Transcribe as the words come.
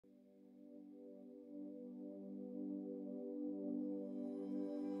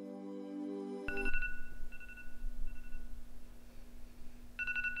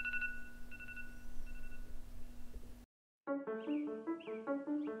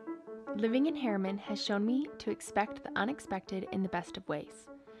Living in Herriman has shown me to expect the unexpected in the best of ways.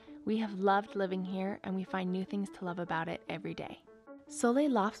 We have loved living here, and we find new things to love about it every day.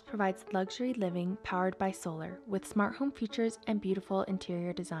 Soleil Lofts provides luxury living powered by solar with smart home features and beautiful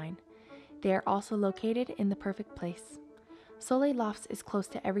interior design. They are also located in the perfect place. Soleil Lofts is close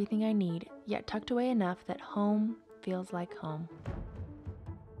to everything I need, yet tucked away enough that home feels like home.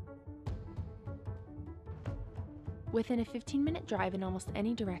 Within a 15-minute drive in almost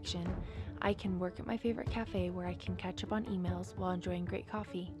any direction, I can work at my favorite cafe where I can catch up on emails while enjoying great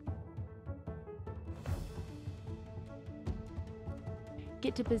coffee.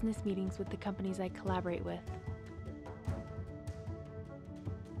 Get to business meetings with the companies I collaborate with.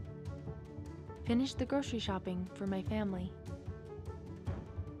 Finish the grocery shopping for my family.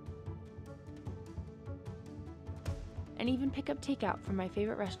 And even pick up takeout from my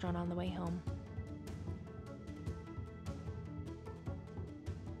favorite restaurant on the way home.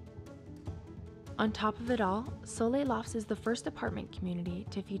 On top of it all, Soleil Lofts is the first apartment community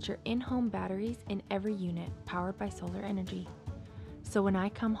to feature in-home batteries in every unit powered by solar energy. So when I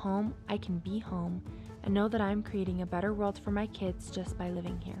come home, I can be home and know that I'm creating a better world for my kids just by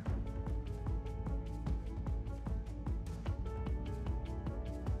living here.